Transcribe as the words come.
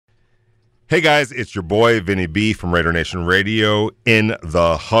Hey guys, it's your boy Vinny B from Raider Nation Radio in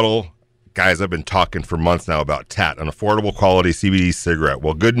the huddle. Guys, I've been talking for months now about TAT, an affordable quality CBD cigarette.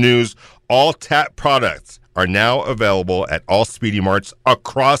 Well, good news, all TAT products are now available at all Speedy Marts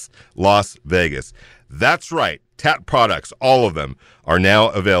across Las Vegas. That's right, TAT products, all of them, are now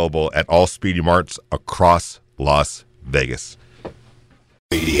available at all Speedy Marts across Las Vegas.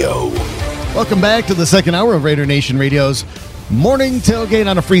 Radio. Welcome back to the second hour of Raider Nation Radio's Morning Tailgate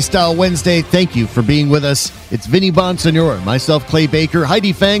on a Freestyle Wednesday. Thank you for being with us. It's Vinny Bonsignore, myself, Clay Baker.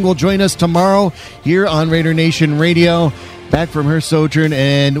 Heidi Fang will join us tomorrow here on Raider Nation Radio, back from her sojourn,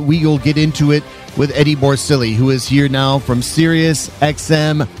 and we will get into it with Eddie Borsili, who is here now from Sirius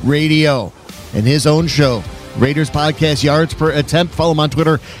XM Radio and his own show, Raiders Podcast Yards Per Attempt. Follow him on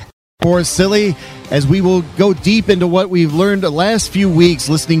Twitter, Borsili, as we will go deep into what we've learned the last few weeks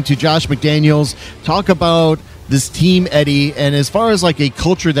listening to Josh McDaniels talk about this team, Eddie, and as far as like a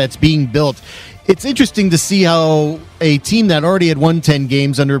culture that's being built, it's interesting to see how a team that already had won 10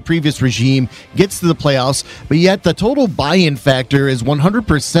 games under a previous regime gets to the playoffs, but yet the total buy-in factor is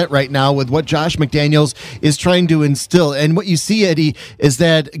 100% right now with what Josh McDaniels is trying to instill. And what you see, Eddie, is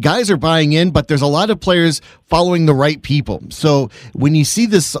that guys are buying in, but there's a lot of players following the right people. So when you see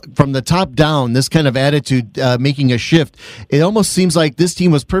this from the top down, this kind of attitude making a shift, it almost seems like this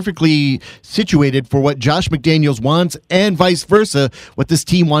team was perfectly situated for what Josh McDaniels wants and vice versa, what this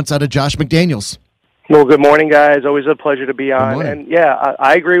team wants out of Josh McDaniels. Well, good morning, guys. Always a pleasure to be on. And, yeah,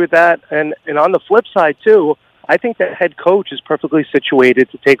 I agree with that. And on the flip side, too, I think the head coach is perfectly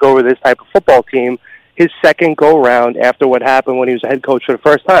situated to take over this type of football team his second go-round after what happened when he was a head coach for the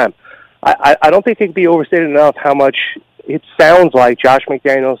first time. I don't think it can be overstated enough how much it sounds like Josh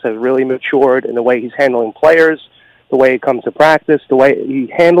McDaniels has really matured in the way he's handling players, the way it comes to practice, the way he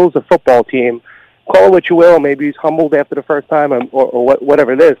handles the football team. Call it what you will. Maybe he's humbled after the first time or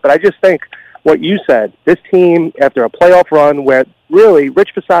whatever it is. But I just think what you said, this team, after a playoff run where really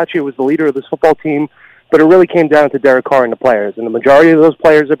Rich Bisaccia was the leader of this football team, but it really came down to Derek Carr and the players. And the majority of those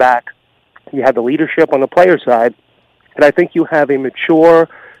players are back. You had the leadership on the player side. And I think you have a mature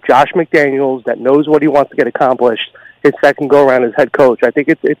Josh McDaniels that knows what he wants to get accomplished his second go-around as head coach. I think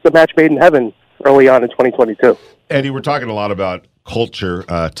it's a match made in heaven early on in 2022. Eddie, we're talking a lot about culture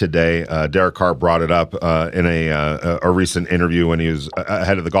today. Derek Carr brought it up in a recent interview when he was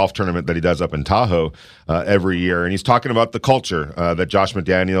ahead of the golf tournament that he does up in Tahoe every year. And he's talking about the culture that Josh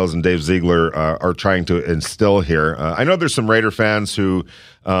McDaniels and Dave Ziegler are trying to instill here. I know there's some Raider fans who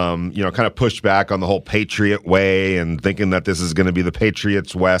kind of pushed back on the whole Patriot way and thinking that this is going to be the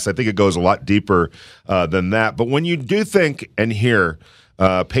Patriots West. I think it goes a lot deeper than that. But when you do think and hear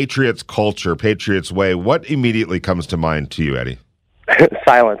Patriots culture, Patriots way, what immediately comes to mind to you, Eddie?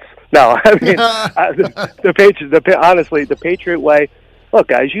 Silence. No, I mean, honestly, the Patriot way. Look,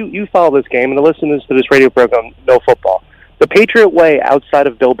 guys, you follow this game, and the listeners to this radio program know football. The Patriot way outside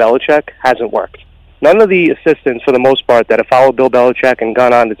of Bill Belichick hasn't worked. None of the assistants, for the most part, that have followed Bill Belichick and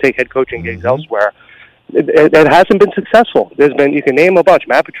gone on to take head coaching gigs elsewhere, it hasn't been successful. You can name a bunch,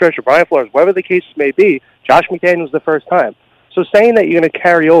 Matt Patricia, Brian Flores, whatever the case may be. Josh McDaniels the first time. So saying that you're going to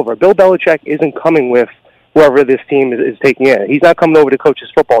carry over, Bill Belichick isn't coming with whoever this team is taking in. He's not coming over to coach his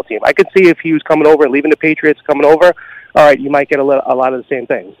football team. I could see if he was coming over and leaving the Patriots, coming over, all right, you might get a lot of the same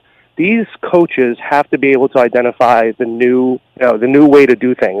things. These coaches have to be able to identify the new way to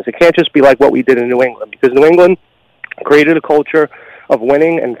do things. It can't just be like what we did in New England, because New England created a culture of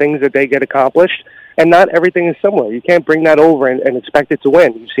winning and things that they get accomplished. And not everything is similar. You can't bring that over and expect it to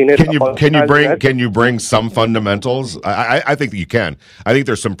win. You've seen it. Can you bring some fundamentals? I think that you can. I think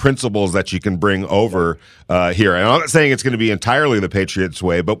there's some principles that you can bring over here. And I'm not saying it's going to be entirely the Patriots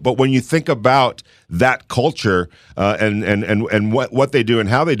way, but when you think about that culture and what they do and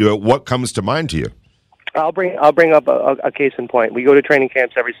how they do it, what comes to mind to you? I'll bring up a case in point. We go to training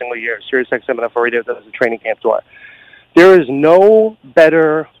camps every single year. SiriusXM and NFL Radio does a training camp tour. There is no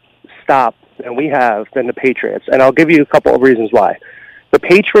better stop than we have than the Patriots, and I'll give you a couple of reasons why. The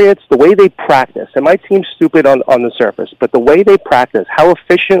Patriots, the way they practice, it might seem stupid on the surface, but the way they practice, how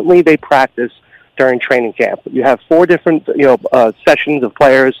efficiently they practice during training camp. You have 4 different sessions of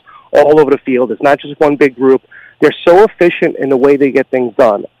players all over the field. It's not just one big group. They're so efficient in the way they get things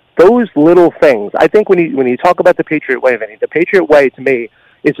done. Those little things, I think when you talk about the Patriot way, Vinny, the Patriot way to me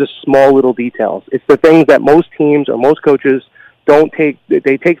is the small little details. It's the things that most teams or most coaches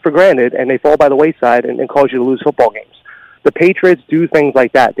they take for granted, and they fall by the wayside and cause you to lose football games. The Patriots do things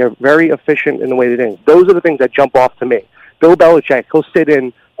like that. They're very efficient in the way they do. Those are the things that jump off to me. Bill Belichick, he'll sit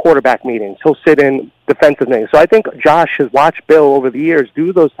in quarterback meetings. He'll sit in defensive things. So I think Josh has watched Bill over the years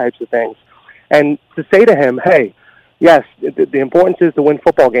do those types of things. And to say to him, hey, yes, the importance is to win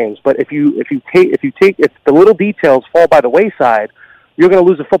football games. But if the little details fall by the wayside, you're going to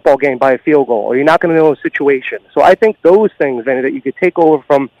lose a football game by a field goal, or you're not going to know a situation. So I think those things, Vinny, that you could take over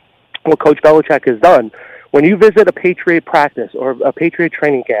from what Coach Belichick has done. When you visit a Patriot practice or a Patriot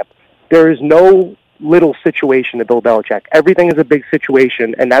training camp, there is no little situation to Bill Belichick. Everything is a big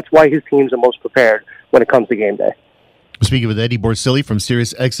situation, and that's why his teams are most prepared when it comes to game day. Speaking with Eddie Borsilli from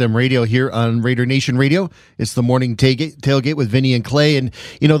Sirius XM Radio here on Raider Nation Radio. It's the morning tailgate with Vinny and Clay. And,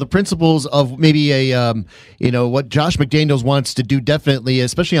 the principles of maybe what Josh McDaniels wants to do definitely,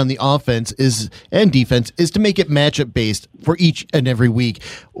 especially on the offense and defense, is to make it matchup based for each and every week.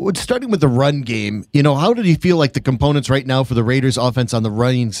 Starting with the run game, how did you feel like the components right now for the Raiders offense on the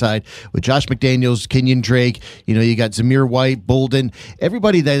running side with Josh McDaniels, Kenyon Drake, you got Zamir White, Bolden,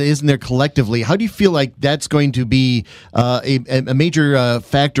 everybody that is in there collectively. How do you feel like that's going to be a major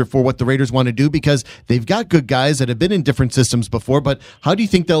factor for what the Raiders want to do, because they've got good guys that have been in different systems before, but how do you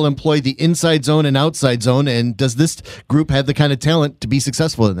think they'll employ the inside zone and outside zone, and does this group have the kind of talent to be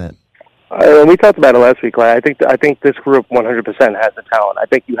successful in that? We talked about it last week, Clay. I think this group 100% has the talent. I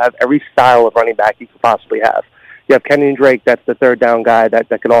think you have every style of running back you could possibly have. You have Kenyon Drake, that's the third down guy that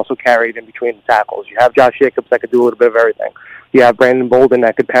can also carry it in between the tackles. You have Josh Jacobs that could do a little bit of everything. You have Brandon Bolden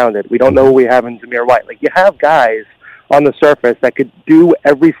that could pound it. We don't know who we have in Zamir White. You have guys on the surface that could do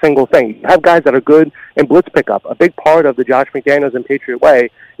every single thing. You have guys that are good in blitz pickup. A big part of the Josh McDaniels and Patriot way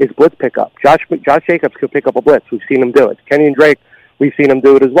is blitz pickup. Josh Jacobs could pick up a blitz. We've seen him do it. Kenyon Drake, we've seen him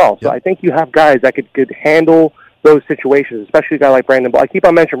do it as well. So I think you have guys that could handle those situations, especially a guy like Brandon Bolden. I keep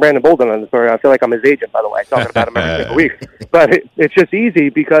on mentioning Brandon Bolden on the story. I feel like I'm his agent, by the way, talking about him every single week. But it's just easy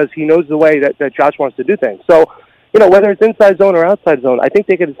because he knows the way that Josh wants to do things. So, whether it's inside zone or outside zone, I think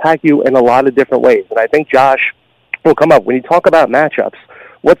they could attack you in a lot of different ways. And I think Josh will come up. When you talk about matchups,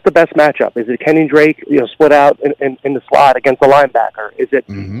 what's the best matchup? Is it Kenyon Drake, split out in the slot against a linebacker? Is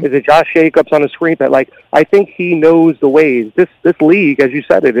it Josh Jacobs on a screen? I think he knows the ways. This league, as you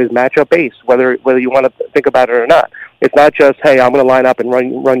said, it is matchup based. Whether you want to think about it or not, it's not just, hey, I'm going to line up and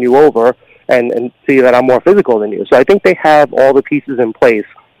run you over and see that I'm more physical than you. So I think they have all the pieces in place.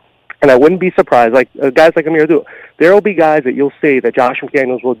 And I wouldn't be surprised, guys like Amir do. There will be guys that you'll see that Josh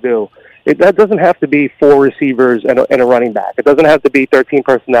McDaniels will do. That doesn't have to be 4 receivers and a running back. It doesn't have to be 13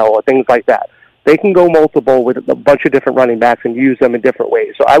 personnel or things like that. They can go multiple with a bunch of different running backs and use them in different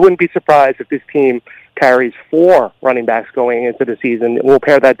ways. So I wouldn't be surprised if this team carries 4 running backs going into the season. We'll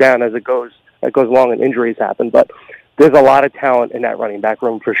pare that down as it goes along and injuries happen. But there's a lot of talent in that running back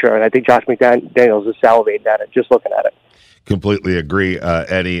room for sure. And I think Josh McDaniels is salivating at it, just looking at it. Completely agree,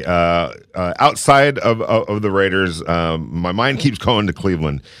 Eddie. Outside of the Raiders, my mind keeps going to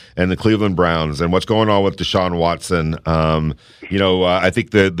Cleveland and the Cleveland Browns and what's going on with Deshaun Watson. I think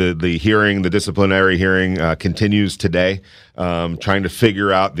the hearing, the disciplinary hearing, continues today, trying to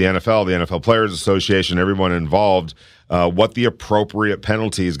figure out the NFL Players Association, everyone involved, what the appropriate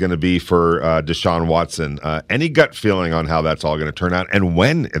penalty is going to be for Deshaun Watson. Any gut feeling on how that's all going to turn out and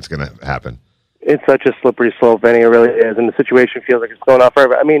when it's going to happen? It's such a slippery slope, Vinny. It really is, and the situation feels like it's going on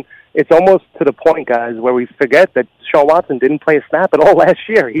forever. I mean, it's almost to the point, guys, where we forget that Deshaun Watson didn't play a snap at all last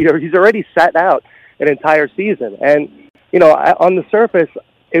year. He's already sat out an entire season. And, on the surface,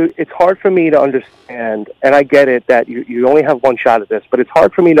 it's hard for me to understand, and I get it that you only have one shot at this, but it's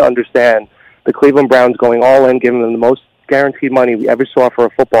hard for me to understand the Cleveland Browns going all in, giving them the most guaranteed money we ever saw for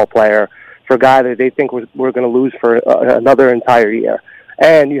a football player, for a guy that they think we're going to lose for another entire year.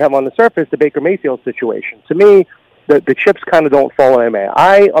 And you have on the surface the Baker Mayfield situation. To me, the chips kind of don't fall in there.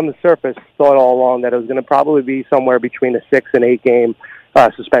 I, on the surface, thought all along that it was going to probably be somewhere between a 6 and 8 game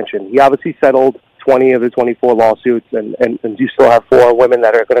suspension. He obviously settled 20 of the 24 lawsuits, and you still have 4 women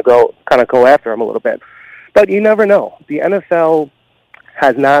that are going to go after him a little bit. But you never know. The NFL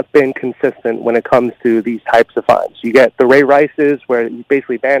has not been consistent when it comes to these types of fines. You get the Ray Rices, where he's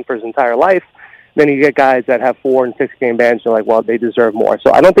basically banned for his entire life. Then you get guys that have 4 and 6 game bans. You're like, well, they deserve more.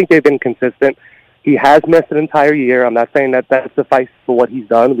 So I don't think they've been consistent. He has missed an entire year. I'm not saying that suffices for what he's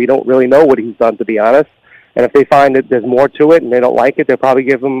done. We don't really know what he's done, to be honest. And if they find that there's more to it and they don't like it, they'll probably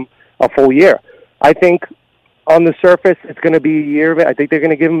give him a full year. I think on the surface, it's going to be a year. I think they're going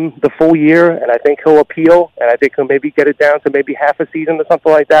to give him the full year, and I think he'll appeal, and I think he'll maybe get it down to maybe half a season or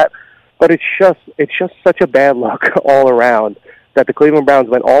something like that. But it's just such a bad look all around that the Cleveland Browns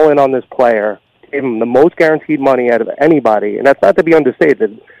went all in on this player, gave him the most guaranteed money out of anybody, and that's not to be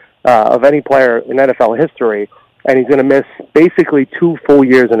understated, of any player in NFL history, and he's going to miss basically 2 full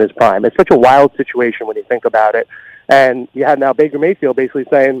years in his prime. It's such a wild situation when you think about it. And you have now Baker Mayfield basically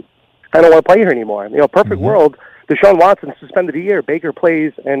saying, I don't want to play here anymore. Perfect world, Deshaun Watson suspended a year. Baker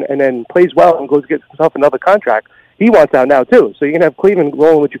plays and then plays well and goes to get himself another contract. he wants out now too. So you're going to have Cleveland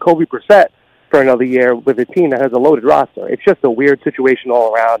rolling with Jacoby Brissett for another year with a team that has a loaded roster. It's just a weird situation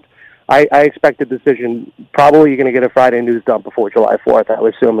all around. I expect a decision. Probably you're going to get a Friday news dump before July 4th, I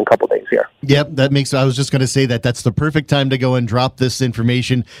would assume, in a couple days here. Yep, I was just going to say that's the perfect time to go and drop this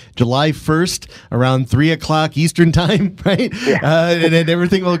information. July 1st, around 3 o'clock Eastern time, right? Yeah. And then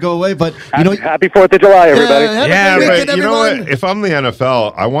everything will go away. But, happy 4th of July, everybody. But you know what? If I'm the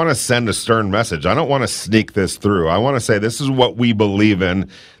NFL, I want to send a stern message. I don't want to sneak this through. I want to say this is what we believe in.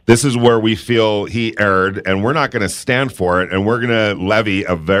 This is where we feel he erred, and we're not going to stand for it, and we're going to levy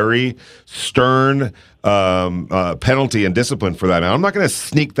a very stern penalty and discipline for that. Now, I'm not going to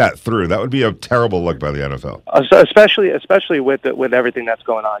sneak that through. That would be a terrible look by the NFL. Especially with everyththing that's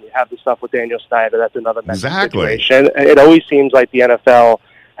going on. You have the stuff with Daniel Snyder. That's another situation. It always seems like the NFL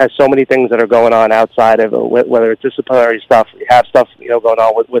has so many things that are going on outside of whether it's disciplinary stuff. You have stuff going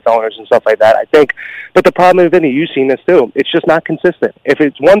on with owners and stuff like that. I think, but the problem is, Vinny, you've seen this too. It's just not consistent. If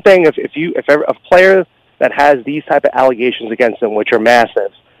it's one thing, if a player that has these type of allegations against them, which are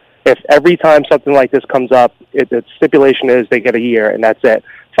massive, if every time something like this comes up, the stipulation is they get a year and that's it.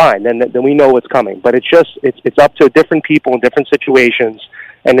 Fine, then we know what's coming. But it's up to different people in different situations.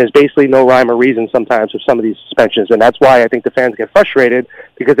 And there's basically no rhyme or reason sometimes with some of these suspensions. And that's why I think the fans get frustrated,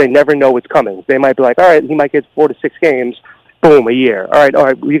 because they never know what's coming. They might be like, all right, he might get 4 to 6 games, boom, a year. All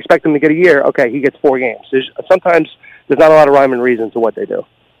right, we expect him to get a year. Okay, he gets 4 games. Sometimes there's not a lot of rhyme and reason to what they do.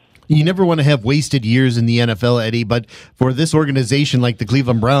 You never want to have wasted years in the NFL, Eddie, but for this organization like the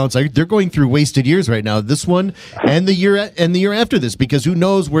Cleveland Browns, they're going through wasted years right now. This one and the year after this, because who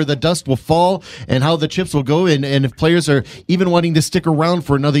knows where the dust will fall and how the chips will go, and if players are even wanting to stick around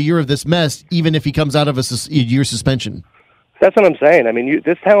for another year of this mess, even if he comes out of a year suspension. That's what I'm saying. I mean,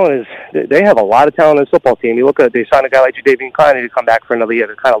 this talent they have a lot of talent in this football team. You look at, they signed a guy like Jadeveon Clowney to come back for another year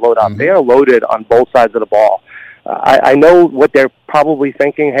to kind of load up. Mm-hmm. They are loaded on both sides of the ball. I know what they're probably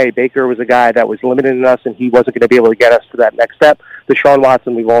thinking. Hey, Baker was a guy that was limited in us, and he wasn't going to be able to get us to that next step. Deshaun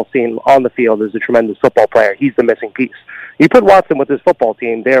Watson, we've all seen on the field, is a tremendous football player. He's the missing piece. You put Watson with this football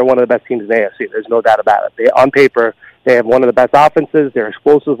team, they're one of the best teams in the AFC. There's no doubt about it. On paper, they have one of the best offenses. They're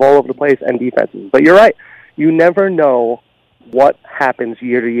explosive all over the place, and defenses. But you're right. You never know what happens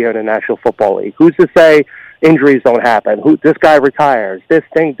year to year in the National Football League. Who's to say injuries don't happen? This guy retires. This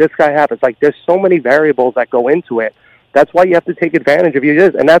guy happens. Like, there's so many variables that go into it. That's why you have to take advantage of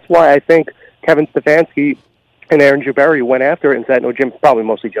it. And that's why I think Kevin Stefanski and Aaron Jabari went after it and said, no, probably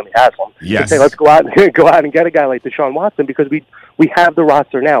mostly Jimmy Haslam. Yes. Say, let's go out and get a guy like Deshaun Watson, because we have the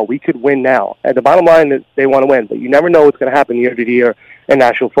roster now. We could win now. At the bottom line is they want to win, but you never know what's going to happen year to year in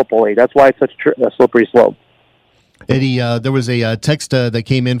National Football League. That's why it's such a slippery slope. Eddie, there was a text that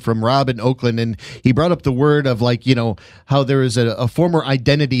came in from Rob in Oakland, and he brought up the word of, how there is a former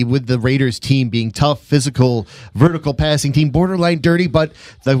identity with the Raiders team being tough, physical, vertical passing team, borderline dirty, but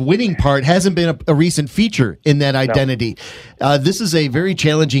the winning part hasn't been a recent feature in that identity. No. This is a very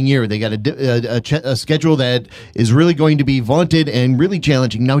challenging year. They got a schedule that is really going to be vaunted and really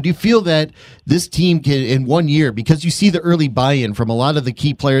challenging. Now, do you feel that this team can, in 1 year, because you see the early buy-in from a lot of the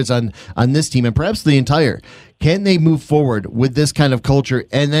key players on this team, and perhaps the entire, can they move forward with this kind of culture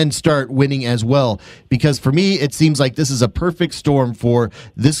and then start winning as well? Because for me, it seems like this is a perfect storm for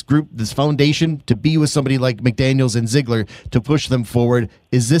this group, this foundation, to be with somebody like McDaniels and Ziegler to push them forward.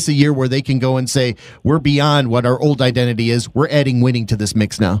 Is this a year where they can go and say, we're beyond what our old identity is, we're adding winning to this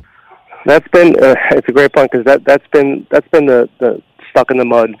mix now? That's been it's a great point, because that's been the stuck in the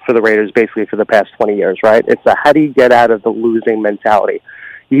mud for the Raiders basically for the past 20 years, right? It's a how do you get out of the losing mentality?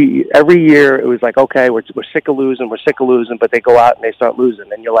 Every year it was like, okay, we're sick of losing, but they go out and they start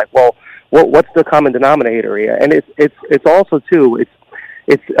losing, and you're like, well, what's the common denominator here? And it's also too,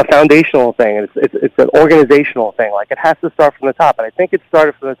 it's a foundational thing, and it's an organizational thing. Like, it has to start from the top, and I think it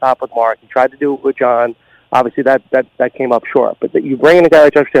started from the top with Mark. He tried to do it with John. Obviously, that came up short. But you bring in a guy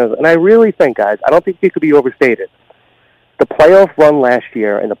like Josh Daniels, and I really think, guys, I don't think it could be overstated. The playoff run last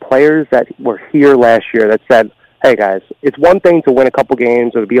year and the players that were here last year that said, hey, guys, it's one thing to win a couple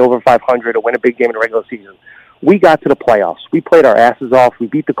games or to be over 500 or win a big game in the regular season. We got to the playoffs. We played our asses off. We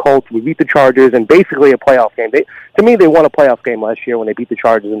beat the Colts. We beat the Chargers, and basically a playoff game. To me, they won a playoff game last year when they beat the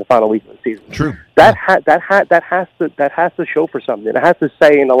Chargers in the final week of the season. True. That has to show for something. It has to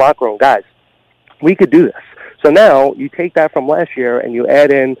say in the locker room, guys, we could do this. So now you take that from last year and you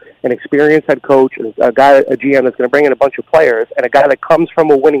add in an experienced head coach, a GM that's going to bring in a bunch of players, and a guy that comes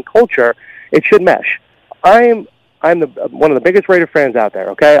from a winning culture. It should mesh. I'm one of the biggest Raider fans out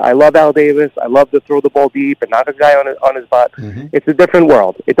there, okay? I love Al Davis. I love to throw the ball deep and knock a guy on his butt. Mm-hmm. It's a different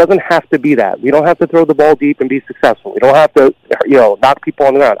world. It doesn't have to be that. We don't have to throw the ball deep and be successful. We don't have to, knock people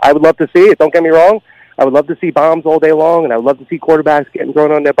on the ground. I would love to see it. Don't get me wrong. I would love to see bombs all day long, and I would love to see quarterbacks getting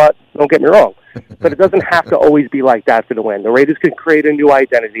thrown on their butt. Don't get me wrong. But it doesn't have to always be like that for the win. The Raiders can create a new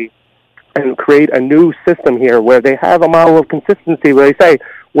identity and create a new system here where they have a model of consistency where they say,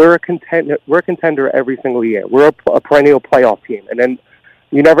 we're a contender every single year. We're a perennial playoff team. And then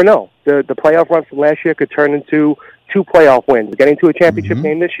you never know. The playoff run from last year could turn into 2 playoff wins, getting to a championship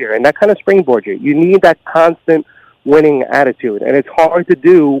game this year. And that kind of springboards you. You need that constant winning attitude. And it's hard to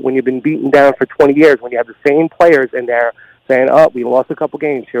do when you've been beaten down for 20 years, when you have the same players in there saying, oh, we lost a couple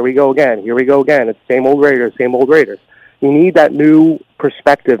games. Here we go again. Here we go again. It's same old Raiders, same old Raiders. You need that new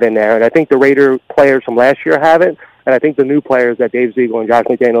perspective in there. And I think the Raider players from last year have it. And I think the new players that Dave Ziegler and Josh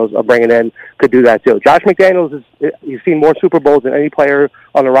McDaniels are bringing in could do that too. Josh McDaniels, he's seen more Super Bowls than any player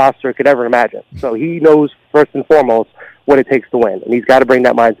on the roster could ever imagine. So he knows first and foremost what it takes to win. And he's got to bring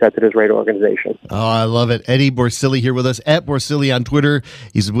that mindset to this Raider organization. Oh, I love it. Eddie Borsili here with us at Borsili on Twitter.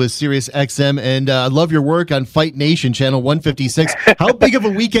 He's with SiriusXM. And I love your work on Fight Nation, Channel 156. How big of a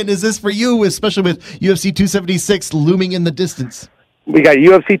weekend is this for you, especially with UFC 276 looming in the distance? We got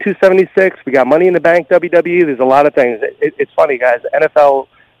UFC 276. We got Money in the Bank, WWE. There's a lot of things. It's funny, guys. NFL,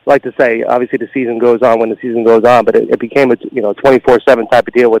 like to say, obviously the season goes on when the season goes on, but it became a 24/7 type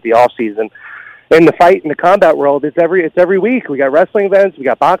of deal with the off season. In the fight and the combat world, it's every week. We got wrestling events, we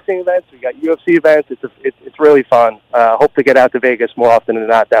got boxing events, we got UFC events. It's really fun. Hope to get out to Vegas more often than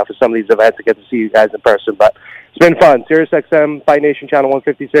not now for some of these events to get to see you guys in person. But it's been fun. SiriusXM, Fight Nation, Channel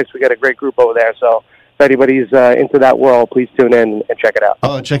 156. We got a great group over there. So if anybody's into that world, please tune in and check it out.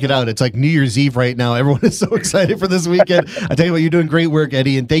 Oh, check it out. It's like New Year's Eve right now. Everyone is so excited for this weekend. I tell you what, you're doing great work,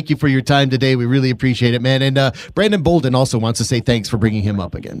 Eddie, and thank you for your time today. We really appreciate it, man. And Brandon Bolden also wants to say thanks for bringing him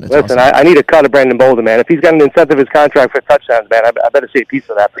up again. That's Listen, awesome. I need a cut of Brandon Bolden, man. If he's got an incentive of his contract for touchdowns, man, I better see a piece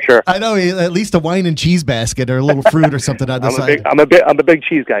of that for sure. I know, at least a wine and cheese basket or a little fruit or something on the side. I'm a big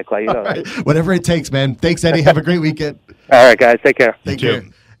cheese guy, Clay. You know. Right. Whatever it takes, man. Thanks, Eddie. Have a great weekend. All right, guys. Take care. Take care.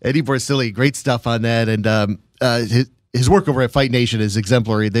 Eddie Borsili, great stuff on that. And his work over at Fight Nation is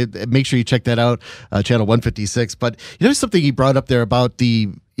exemplary. Make sure you check that out, Channel 156. But there's something he brought up there about the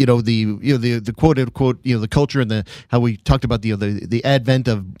quote unquote, the culture and how we talked about the advent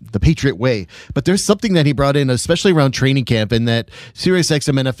of the Patriot way. But there's something that he brought in, especially around training camp, and that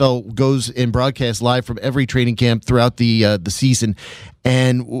SiriusXM NFL goes and broadcasts live from every training camp throughout the season.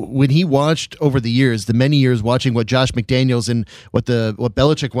 And when he watched over the years, the many years watching what Josh McDaniels and what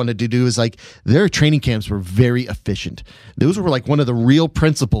Belichick wanted to do, is like their training camps were very efficient. Those were like one of the real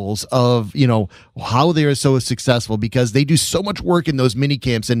principles of how they are so successful, because they do so much work in those mini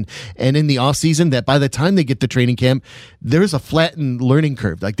camps and in the off season that by the time they get to training camp, there's a flattened learning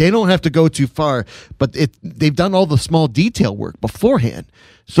curve. Like they don't have to go too far, but they've done all the small detail work beforehand.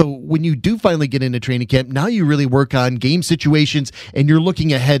 So when you do finally get into training camp, now you really work on game situations and you're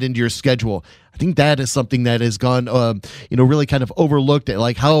looking ahead into your schedule. I think that is something that has gone, really kind of overlooked at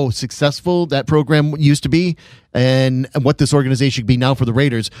like how successful that program used to be and what this organization could be now for the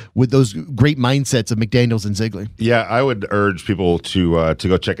Raiders with those great mindsets of McDaniels and Ziegler. Yeah, I would urge people to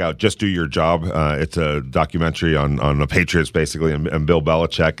go check out Just Do Your Job. It's a documentary on the Patriots, basically, and Bill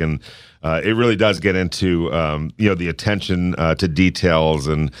Belichick, and it really does get into the attention to details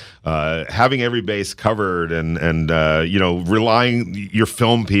and having every base covered and relying your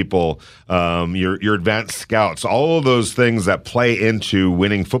film people, your advanced scouts, all of those things that play into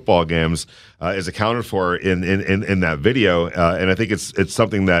winning football games is accounted for in that video, and I think it's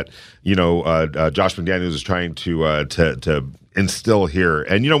something that Josh McDaniels is trying to instill here.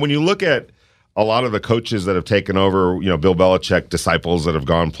 And when you look at a lot of the coaches that have taken over, Bill Belichick disciples that have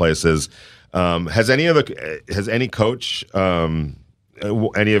gone places. Has any coach,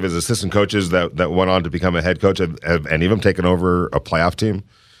 any of his assistant coaches that went on to become a head coach, have any of them taken over a playoff team?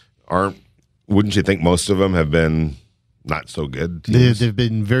 Wouldn't you think most of them have been not so good teams? They've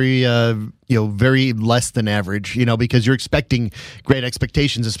been very, very less than average, because you're expecting great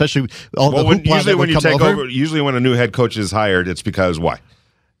expectations, especially all the hoopla that would come over. Usually when a new head coach is hired, it's because why?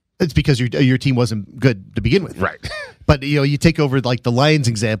 It's because your team wasn't good to begin with. Right. But, you take over like the Lions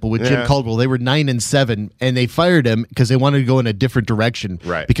example with Jim Caldwell. They were 9-7, and they fired him because they wanted to go in a different direction.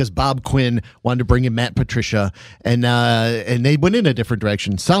 Right. Because Bob Quinn wanted to bring in Matt Patricia, and they went in a different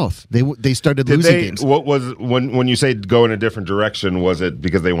direction, south. They started losing games. What was when you say go in a different direction? Was it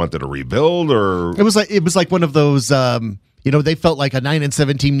because they wanted to rebuild, or it was like one of those? They felt like a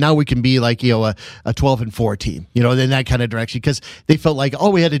 9-7 team. Now we can be like, a 12-4 team, in that kind of direction, because they felt like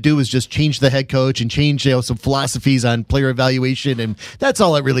all we had to do was just change the head coach and change, some philosophies on player evaluation. And that's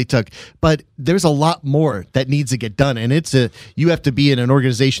all it really took. But there's a lot more that needs to get done. And you have to be in an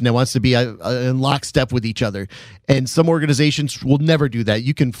organization that wants to be in lockstep with each other. And some organizations will never do that.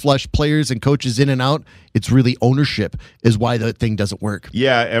 You can flush players and coaches in and out. It's really ownership is why the thing doesn't work.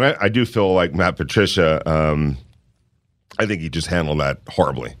 Yeah. And I do feel like Matt Patricia, I think he just handled that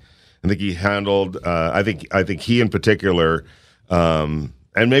horribly. I think he handled. I think he in particular, and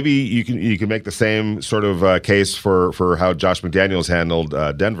maybe you can make the same sort of case for how Josh McDaniels handled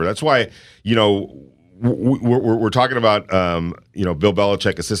Denver. That's why we're talking about Bill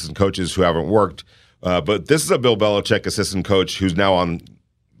Belichick assistant coaches who haven't worked, but this is a Bill Belichick assistant coach who's now on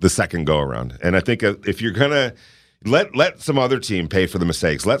the second go around. And I think if you're gonna let some other team pay for the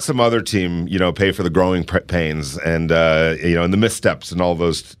mistakes. Let some other team, pay for the growing pains and and the missteps and all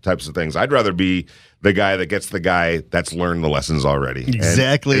those types of things. I'd rather be the guy that gets the guy that's learned the lessons already.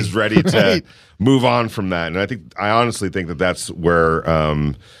 Exactly. And is ready to move on from that. And I honestly think that that's where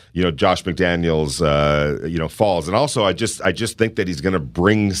Josh McDaniels falls. And also I just think that he's going to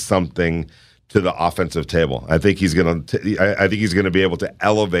bring something to the offensive table. I think he's going to be able to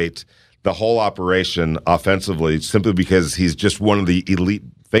elevate the whole operation offensively, simply because he's just one of the elite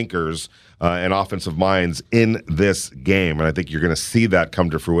thinkers and offensive minds in this game. And I think you're going to see that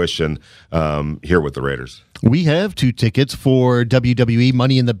come to fruition here with the Raiders. We have 2 tickets for WWE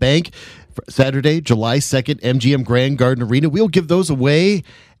Money in the Bank for Saturday, July 2nd, MGM Grand Garden Arena. We'll give those away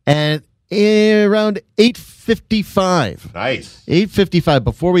at around 8:55. Nice. 8:55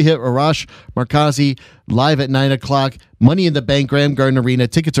 before we hit Arash Markazi live at 9 o'clock. Money in the Bank, Grand Garden Arena.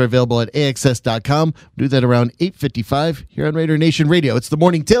 Tickets are available at AXS.com. We'll do that around 8:55 here on Raider Nation Radio. It's the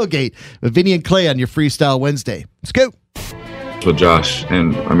Morning Tailgate with Vinny and Clay on your Freestyle Wednesday. Let's go. With Josh,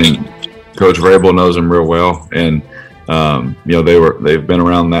 and Coach Vrabel knows him real well, and they've been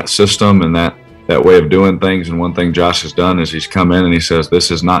around that system and that way of doing things. And one thing Josh has done is he's come in and he says, "This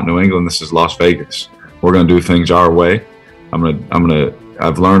is not New England. This is Las Vegas. We're going to do things our way.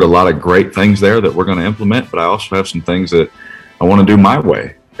 I've learned a lot of great things there that we're going to implement, but I also have some things that I want to do my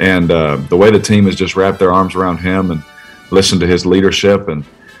way." And the way the team has just wrapped their arms around him and listened to his leadership, and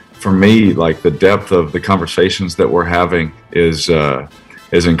for me, like the depth of the conversations that we're having is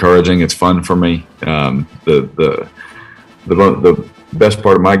encouraging. It's fun for me. The best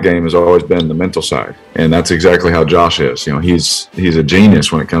part of my game has always been the mental side, and that's exactly how Josh is. He's a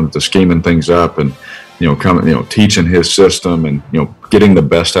genius when it comes to scheming things up and teaching his system and getting the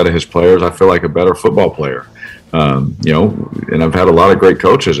best out of his players. I feel like a better football player. And I've had a lot of great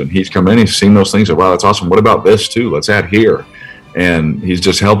coaches, and he's come in, he's seen those things, and wow, that's awesome. What about this too? Let's add here. And he's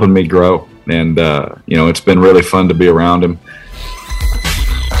just helping me grow. And it's been really fun to be around him.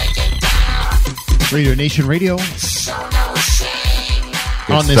 Raider Nation Radio.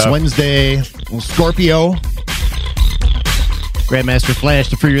 Good on this stuff. Wednesday, Scorpio. Grandmaster Flash,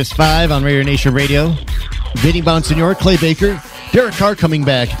 the Furious 5 on Raider Nation Radio. Vinny Bonsignor, Clay Baker, Derek Carr coming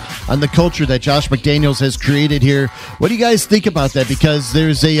back on the culture that Josh McDaniels has created here. What do you guys think about that? Because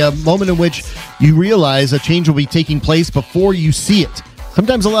there's a moment in which you realize a change will be taking place before you see it.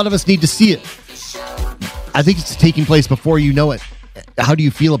 Sometimes a lot of us need to see it. I think it's taking place before you know it. How do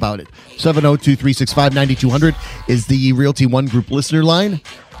you feel about it? 702-365-9200 is the Realty One Group listener line.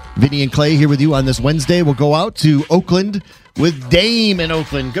 Vinny and Clay here with you on this Wednesday. We'll go out to Oakland with Dame in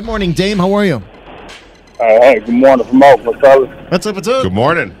Oakland. Good morning, Dame. How are you? Hey, good morning from Oakland, fellas. What's up? What's up? Good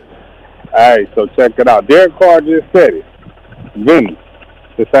morning. Hey, so check it out. Derek Carr just said it. Vinny,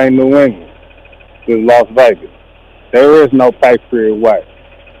 this ain't New England. This is Las Vegas. There is no Patriot way.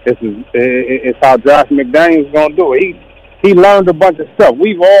 It's how Josh McDaniels is going to do it. He learned a bunch of stuff.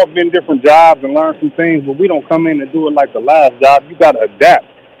 We've all been different jobs and learned some things, but we don't come in and do it like the last job. You got to adapt,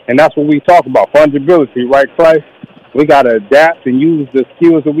 and that's what we talk about, fungibility, right, Clay? We got to adapt and use the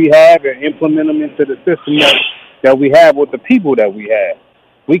skills that we have and implement them into the system that we have with the people that we have.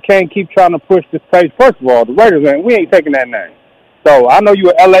 We can't keep trying to push this page. First of all, the Raiders, we ain't taking that name. So I know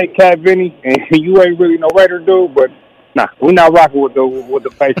you're an LA cat, Vinny, and you ain't really no Raider dude, but nah, we're not rocking with the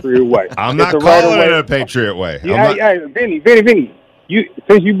Patriot way. I'm not calling it a Patriot way. Yeah, hey, Vinny,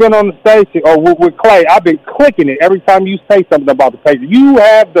 since you've been on the station or with Clay, I've been clicking it every time you say something about the Patriots. You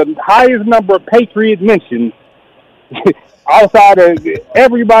have the highest number of Patriot mentions outside of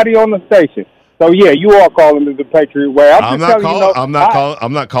everybody on the station. So yeah, you are calling it the Patriot way. I'm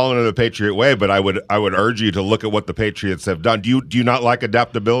not calling it a Patriot way, but I would urge you to look at what the Patriots have done. Do you not like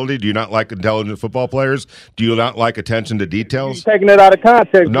adaptability? Do you not like intelligent football players? Do you not like attention to details? You're taking it out of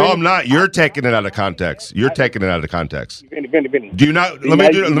context. No, Vinny. I'm not. You're taking it out of context. You're taking it out of context. Vinny. Do you not? Let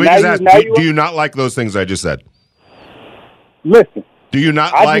me just ask. Do you not like those things I just said? Listen. Do you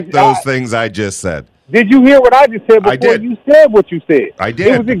not like those things I just said? Did you hear what I just said before I did. you said what you said? I did.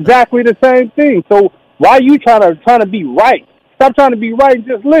 It was exactly the same thing. So why are you trying to be right? Stop trying to be right and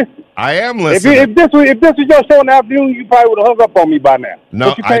just listen. I am listening. If this was your show in the afternoon, you probably would have hung up on me by now.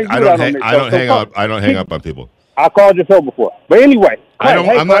 No, I don't hang up on people. I called your show before. But anyway. Clay,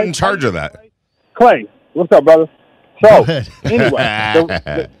 I'm not in charge of that. Clay, what's up, brother? So,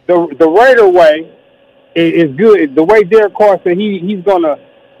 anyway, the Raider way is good. The way Derek Carr said he's going to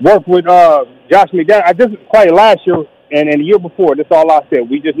work with Josh McDaniels. I just played last year and the year before. That's all I said.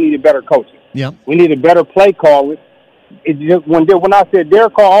 We just needed better coaching. Yeah. We needed better play calling. It just when I said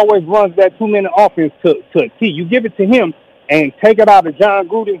Derek Carr always runs that 2-minute offense to a T. You give it to him and take it out of John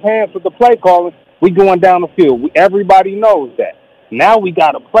Gruden's hands with the play calling. We going down the field. Everybody knows that. Now we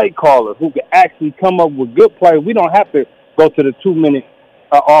got a play caller who can actually come up with good play. We don't have to go to the 2-minute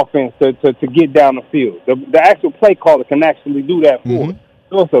offense to get down the field. The actual play caller can actually do that for us.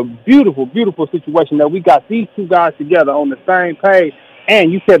 So it's a beautiful, beautiful situation that we got these two guys together on the same page. And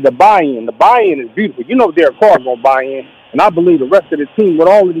you said the buy-in. The buy-in is beautiful. You know Derek Carr going to buy in. And I believe the rest of the team, with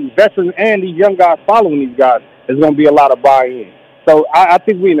all of these veterans and these young guys following these guys, is going to be a lot of buy-in. So I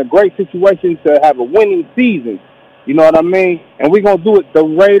think we're in a great situation to have a winning season. You know what I mean? And we're going to do it the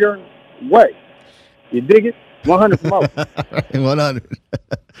Raider way. You dig it? 100 more. 100.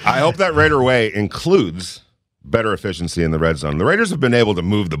 I hope that Raider way includes better efficiency in the red zone. The Raiders have been able to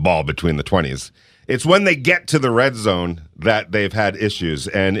move the ball between the 20s. It's when they get to the red zone that they've had issues.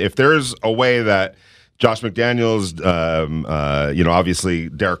 And if there's a way that Josh McDaniels, obviously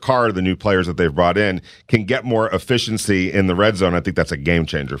Derek Carr, the new players that they've brought in, can get more efficiency in the red zone, I think that's a game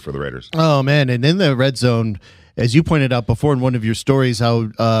changer for the Raiders. Oh, man. And in the red zone, as you pointed out before in one of your stories, how,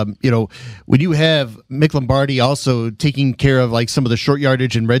 when you have Mick Lombardi also taking care of like some of the short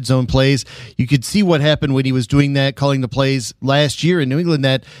yardage and red zone plays, you could see what happened when he was doing that, calling the plays last year in New England,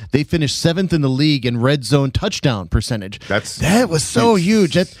 that they finished 7th in the league in red zone touchdown percentage. That was so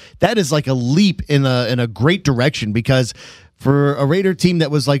huge. That is like a leap in a great direction, because for a Raider team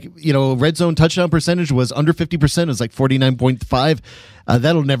that was like, red zone touchdown percentage was under 50%, it was like 49.5.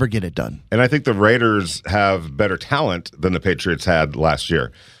 That'll never get it done. And I think the Raiders have better talent than the Patriots had last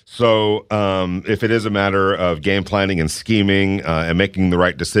year. So if it is a matter of game planning and scheming and making the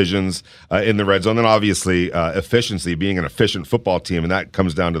right decisions in the red zone, then obviously efficiency, being an efficient football team, and that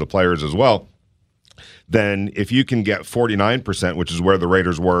comes down to the players as well, then if you can get 49%, which is where the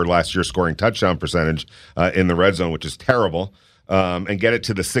Raiders were last year scoring touchdown percentage in the red zone, which is terrible, and get it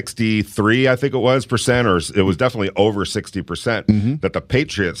to the 63, I think it was, percent, or it was definitely over 60% that the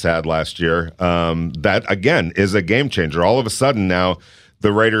Patriots had last year, that, again, is a game changer. All of a sudden now,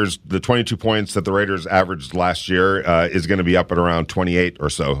 the Raiders, the 22 points that the Raiders averaged last year is going to be up at around 28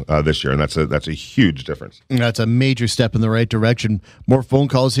 or so this year, and that's a huge difference. That's a major step in the right direction. More phone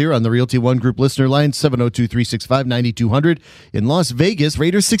calls here on the Realty One Group listener line, 702-365-9200. In Las Vegas,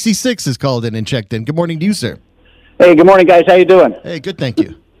 Raiders 66 is called in and checked in. Good morning to you, sir. Hey, good morning, guys. How you doing? Hey, good, thank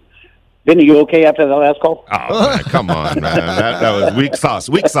you. Vinny, you okay after the last call? Oh, man, come on, man. That was weak sauce.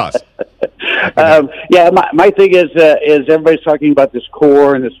 Weak sauce. My thing is everybody's talking about this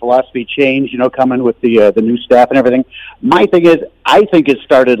core and this philosophy change, coming with the new staff and everything. My thing is, I think it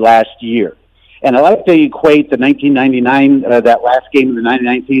started last year. And I like to equate the 1999, that last game of the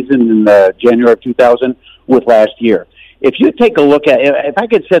 99 season in January of 2000 with last year. If you take a look at, if I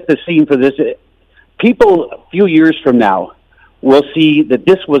could set the scene for this, people a few years from now will see that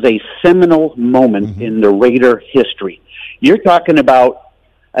this was a seminal moment in the Raider history. You're talking about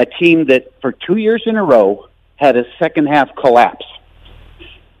a team that for 2 years in a row had a second half collapse.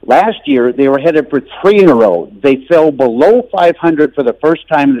 Last year, they were headed for 3 in a row. They fell below 500 for the first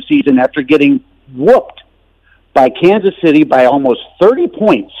time in the season after getting whooped by Kansas City by almost 30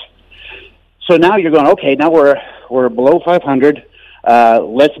 points. So now you're going, okay, now we're below 500.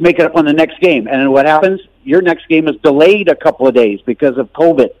 Let's make it up on the next game. And then what happens? Your next game is delayed a couple of days because of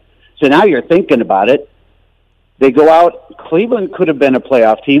COVID. So now you're thinking about it. They go out. Cleveland could have been a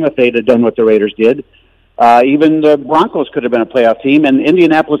playoff team if they'd have done what the Raiders did. Even the Broncos could have been a playoff team, and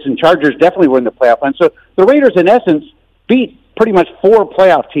Indianapolis and Chargers definitely were in the playoff line. So the Raiders, in essence, beat pretty much 4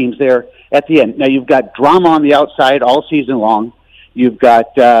 playoff teams there at the end. Now, you've got drama on the outside all season long. You've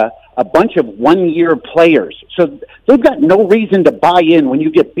got a bunch of one-year players. So they've got no reason to buy in. When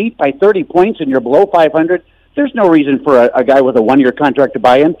you get beat by 30 points and you're below 500, there's no reason for a guy with a one-year contract to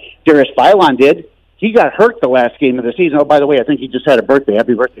buy in. Darius Philon did. He got hurt the last game of the season. Oh, by the way, I think he just had a birthday.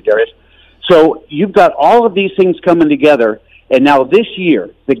 Happy birthday, Darius. So you've got all of these things coming together, and now this year,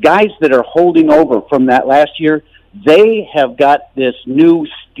 the guys that are holding over from that last year, they have got this new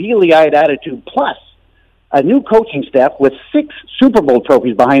steely-eyed attitude, plus a new coaching staff with 6 Super Bowl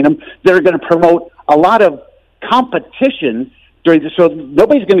trophies behind them that are going to promote a lot of competition during so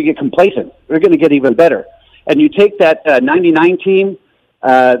nobody's going to get complacent. They're going to get even better. And you take that 99 team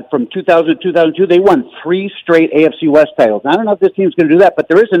from 2000 to 2002, they won 3 straight AFC West titles. Now, I don't know if this team's going to do that, but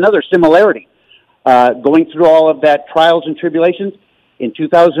there is another similarity. Going through all of that trials and tribulations, in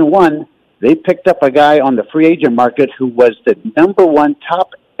 2001, they picked up a guy on the free agent market who was the number 1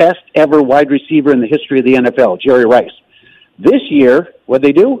 top best ever wide receiver in the history of the NFL, Jerry Rice. This year, what'd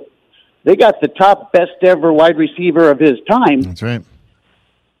they do? They got the top best ever wide receiver of his time. That's right.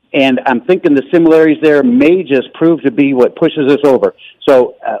 And I'm thinking the similarities there may just prove to be what pushes us over.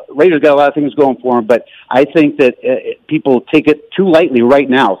 So Raiders got a lot of things going for them, but I think that people take it too lightly right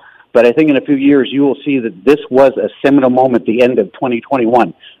now. But I think in a few years you will see that this was a seminal moment at the end of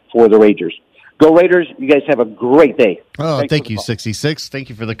 2021 for the Raiders. Go Raiders! You guys have a great day. Oh, thank you, 66. Thank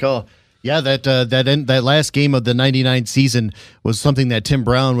you for the call. Yeah, that last game of the 99 season was something that Tim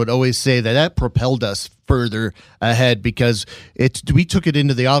Brown would always say that propelled us further ahead because we took it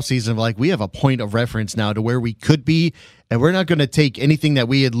into the offseason of like, we have a point of reference now to where we could be, and we're not going to take anything that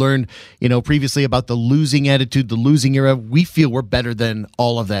we had learned, previously about the losing attitude, the losing era. We feel we're better than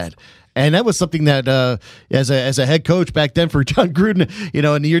all of that. And that was something that, as a head coach back then for John Gruden,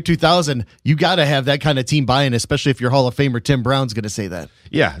 in the year 2000, you got to have that kind of team buy-in, especially if your Hall of Famer Tim Brown's going to say that.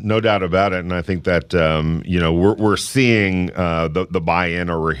 Yeah, no doubt about it. And I think that we're seeing the buy-in,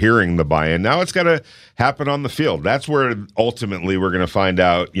 or we're hearing the buy-in. Now it's got to happen on the field. That's where ultimately we're going to find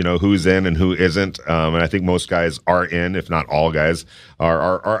out, who's in and who isn't. And I think most guys are in, if not all guys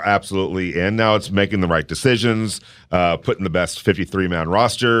are absolutely in. Now it's making the right decisions, putting the best 53-man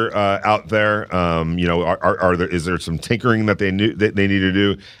roster out there. Is there some tinkering that they need to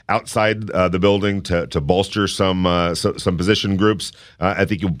do outside the building to bolster some position groups? I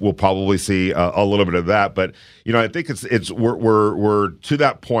think we'll probably see a little bit of that, but I think we're to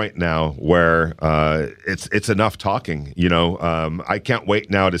that point now where it's enough talking. I can't wait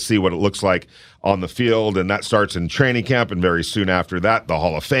now to see what it looks like on the field, and that starts in training camp, and very soon after that, the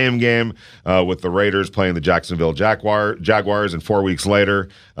Hall of Fame game with the Raiders playing the Jacksonville Jaguars, and 4 weeks later,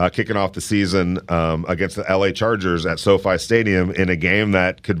 kicking off the season against the LA Chargers at SoFi Stadium in a game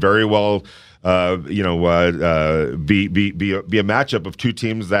that could very well be a matchup of 2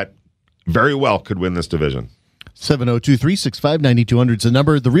 teams that very well could win this division. 702-365-9200 is the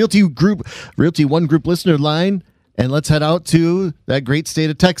number. The Realty One Group listener line, and let's head out to that great state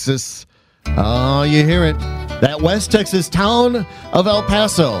of Texas. Oh, you hear it. That West Texas town of El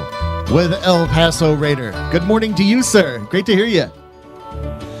Paso with El Paso Raider. Good morning to you, sir. Great to hear you.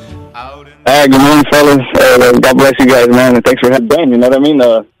 Good morning, fellas. God bless you guys, man, and thanks for having me. You know what I mean?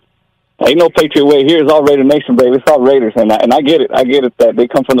 Ain't no Patriot way here. It's all Raider Nation, baby. It's all Raiders, and I get it. I get it that they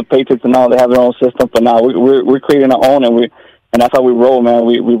come from the Patriots and all. They have their own system, but now we're creating our own, and that's how we roll, man.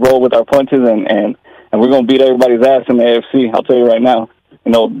 We roll with our punches, and we're gonna beat everybody's ass in the AFC. I'll tell you right now.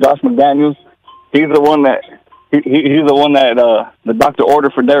 Josh McDaniels, he's the one that the doctor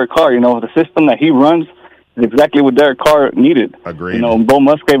ordered for Derek Carr. The system that he runs is exactly what Derek Carr needed. Agreed. Bo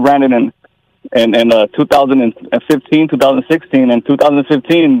Musgrave ran it in 2015, 2016, and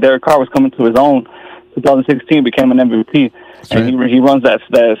 2015 Derek Carr was coming to his own. 2016 became an MVP, and he runs that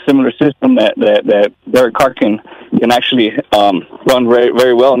similar system that Derek Carr can actually run very,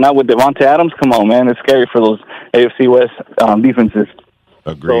 very well. Now with Devontae Adams, come on, man, it's scary for those AFC West defenses.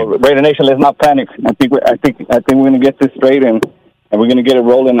 Agreed. So Raider Nation, let's not panic. I think we're going to get this straight, and we're going to get it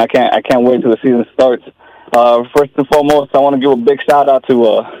rolling. I can't wait till the season starts. First and foremost, I want to give a big shout out to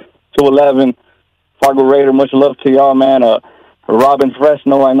 211 Fargo Raider. Much love to y'all, man. Robin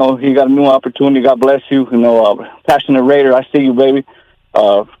Fresno, I know he got a new opportunity. God bless you. Passionate Raider, I see you, baby.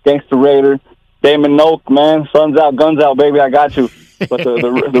 Gangster Raider, Damon Noak, man. Suns out, guns out, baby. I got you. But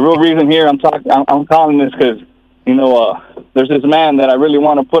the real reason here I'm calling this because there's this man that I really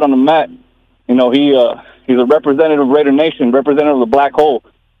want to put on the mat. He's a representative of Raider Nation, representative of the Black Hole,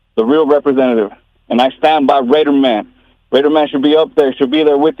 the real representative. And I stand by Raider Man. Raider Man should be up there, should be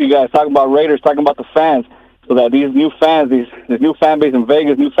there with you guys, talking about Raiders, talking about the fans, so that these new fans, this new fan base in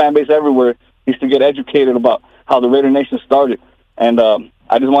Vegas, new fan base everywhere, needs to get educated about how the Raider Nation started. And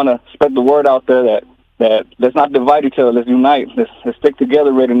I just want to spread the word out there that that let's not divide each other. Let's unite. Let's stick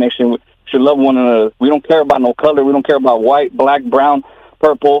together, Raider Nation. We should love one another. We don't care about no color. We don't care about white, black, brown,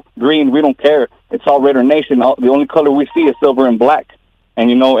 purple, green. We don't care. It's all Raider Nation. The only color we see is silver and black. And,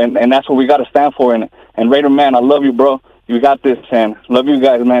 you know, and that's what we got to stand for. And Raider, man, I love you, bro. You got this, and love you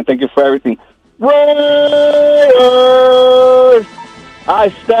guys, man. Thank you for everything. Raiders!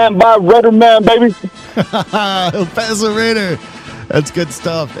 I stand by Raider, man, baby. El Paso Raider. That's good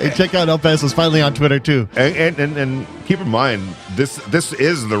stuff. Hey, check out El Paso's finally on Twitter, too. And keep in mind, this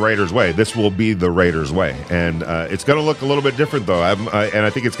is the Raiders' way. This will be the Raiders' way. And it's going to look a little bit different, though. And I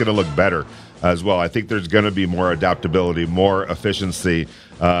think it's going to look better as well. I think there's going to be more adaptability, more efficiency,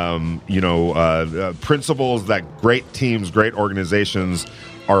 principles that great teams, great organizations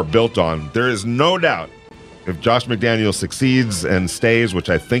are built on. There is no doubt if Josh McDaniels succeeds and stays, which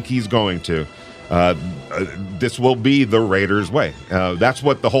I think he's going to, this will be the Raiders' way. That's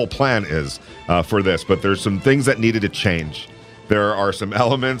what the whole plan is for this. But there's some things that needed to change. There are some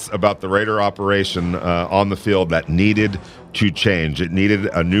elements about the Raider operation on the field that needed to change. It needed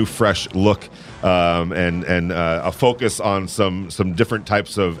a new, fresh look and a focus on some different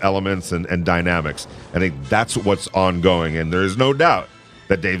types of elements and dynamics. I think that's what's ongoing. And there is no doubt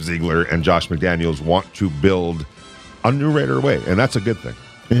that Dave Ziegler and Josh McDaniels want to build a new Raider way, and that's a good thing.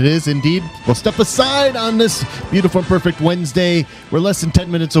 It is indeed. We'll step aside on this beautiful and perfect Wednesday. We're less than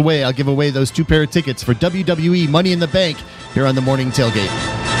 10 minutes away. I'll give away those 2 pair of tickets for WWE Money in the Bank here on the Morning Tailgate.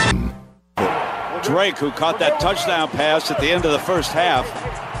 Drake, who caught that touchdown pass at the end of the first half,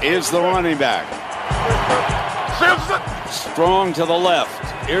 is the running back. Strong to the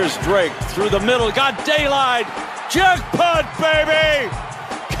left. Here's Drake through the middle. Got daylight. Jackpot, baby!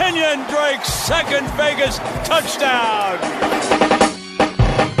 Kenyon Drake's second Vegas touchdown.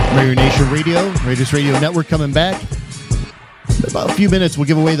 Raider Nation Radio, Raiders Radio Network coming back. In about a few minutes, we'll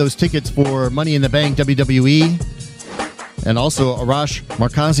give away those tickets for Money in the Bank WWE. And also, Arash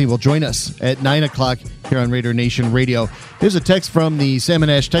Markazi will join us at 9 o'clock here on Raider Nation Radio. Here's a text from the Salmon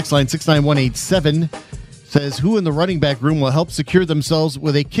Ash text line 69187. Says, who in the running back room will help secure themselves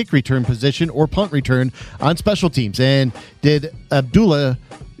with a kick return position or punt return on special teams? And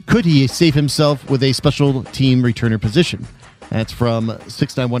could he save himself with a special team returner position? That's from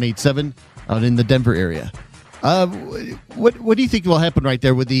 69187 out in the Denver area. What do you think will happen right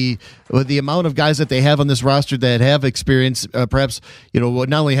there with the amount of guys that they have on this roster that have experience, perhaps,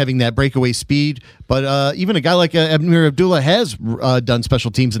 not only having that breakaway speed, but even a guy like Amir Abdullah has done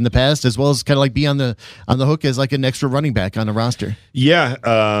special teams in the past, as well as kind of like be on the hook as like an extra running back on the roster. Yeah,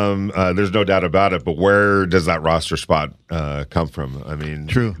 there's no doubt about it. But where does that roster spot come from? I mean,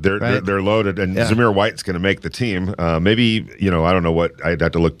 true, they're loaded, and Zamir White's going to make the team. Maybe I don't know what I'd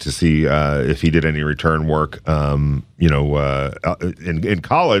have to look to see if he did any return work. In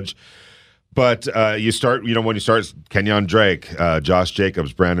college, but you start, when you start Kenyon Drake, Josh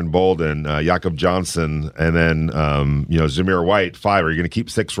Jacobs, Brandon Bolden, Jakob Johnson, and then Zamir White, 5. Are you going to keep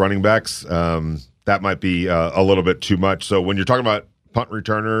 6 running backs? That might be a little bit too much. So when you're talking about punt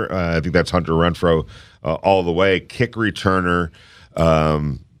returner, I think that's Hunter Renfrow all the way. Kick returner,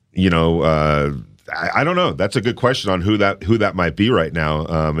 I don't know. That's a good question on who that might be right now,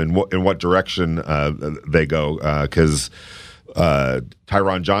 and in what direction they go. Because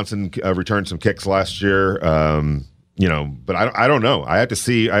Tyron Johnson returned some kicks last year, but I don't know. I have to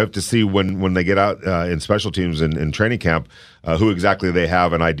see when they get out in special teams in training camp who exactly they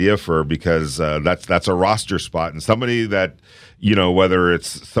have an idea for, because that's a roster spot, and somebody that whether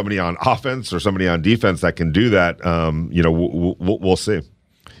it's somebody on offense or somebody on defense that can do that. We'll see.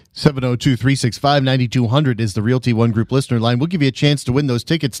 702-365-9200 is the Realty One Group listener line. We'll give you a chance to win those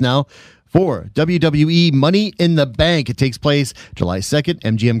tickets now for WWE Money in the Bank. It takes place July 2nd,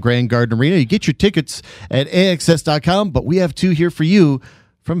 MGM Grand Garden Arena. You get your tickets at AXS.com, but we have 2 here for you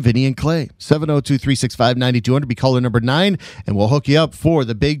from Vinny and Clay. 702-365-9200. Be caller number 9, and we'll hook you up for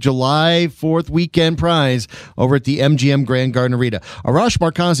the big July 4th weekend prize over at the MGM Grand Garden Arena. Arash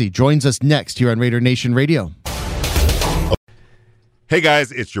Markazi joins us next here on Raider Nation Radio. Hey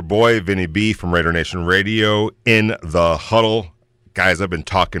guys, it's your boy Vinny B from Raider Nation Radio in the huddle. Guys, I've been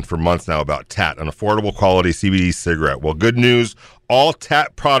talking for months now about TAT, an affordable quality CBD cigarette. Well, good news, all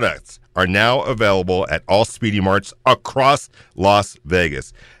TAT products are now available at all Speedy Marts across Las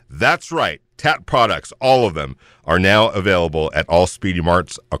Vegas. That's right, TAT products, all of them, are now available at all Speedy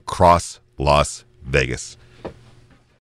Marts across Las Vegas.